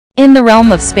In the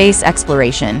realm of space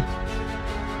exploration,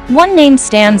 one name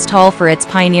stands tall for its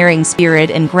pioneering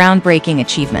spirit and groundbreaking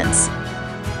achievements.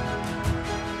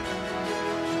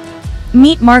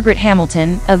 Meet Margaret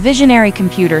Hamilton, a visionary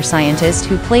computer scientist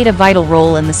who played a vital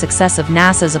role in the success of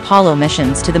NASA's Apollo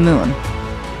missions to the Moon.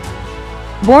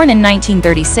 Born in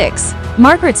 1936,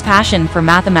 Margaret's passion for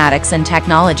mathematics and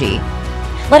technology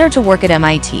led her to work at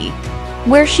MIT,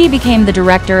 where she became the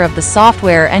director of the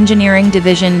software engineering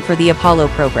division for the Apollo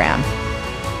program.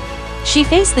 She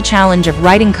faced the challenge of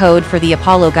writing code for the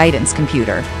Apollo guidance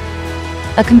computer,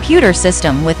 a computer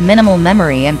system with minimal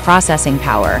memory and processing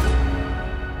power.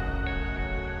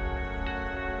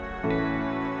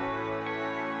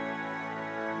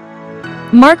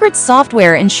 Margaret's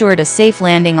software ensured a safe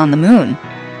landing on the Moon,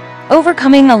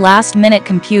 overcoming a last-minute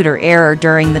computer error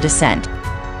during the descent.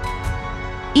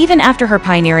 Even after her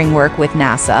pioneering work with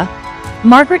NASA,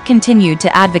 Margaret continued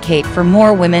to advocate for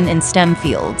more women in STEM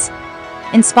fields,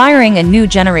 inspiring a new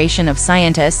generation of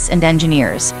scientists and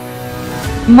engineers.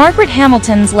 Margaret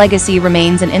Hamilton's legacy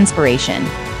remains an inspiration,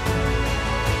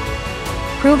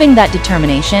 proving that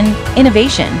determination,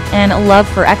 innovation, and a love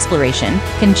for exploration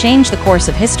can change the course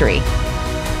of history.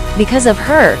 Because of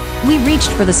her, we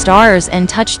reached for the stars and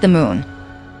touched the Moon.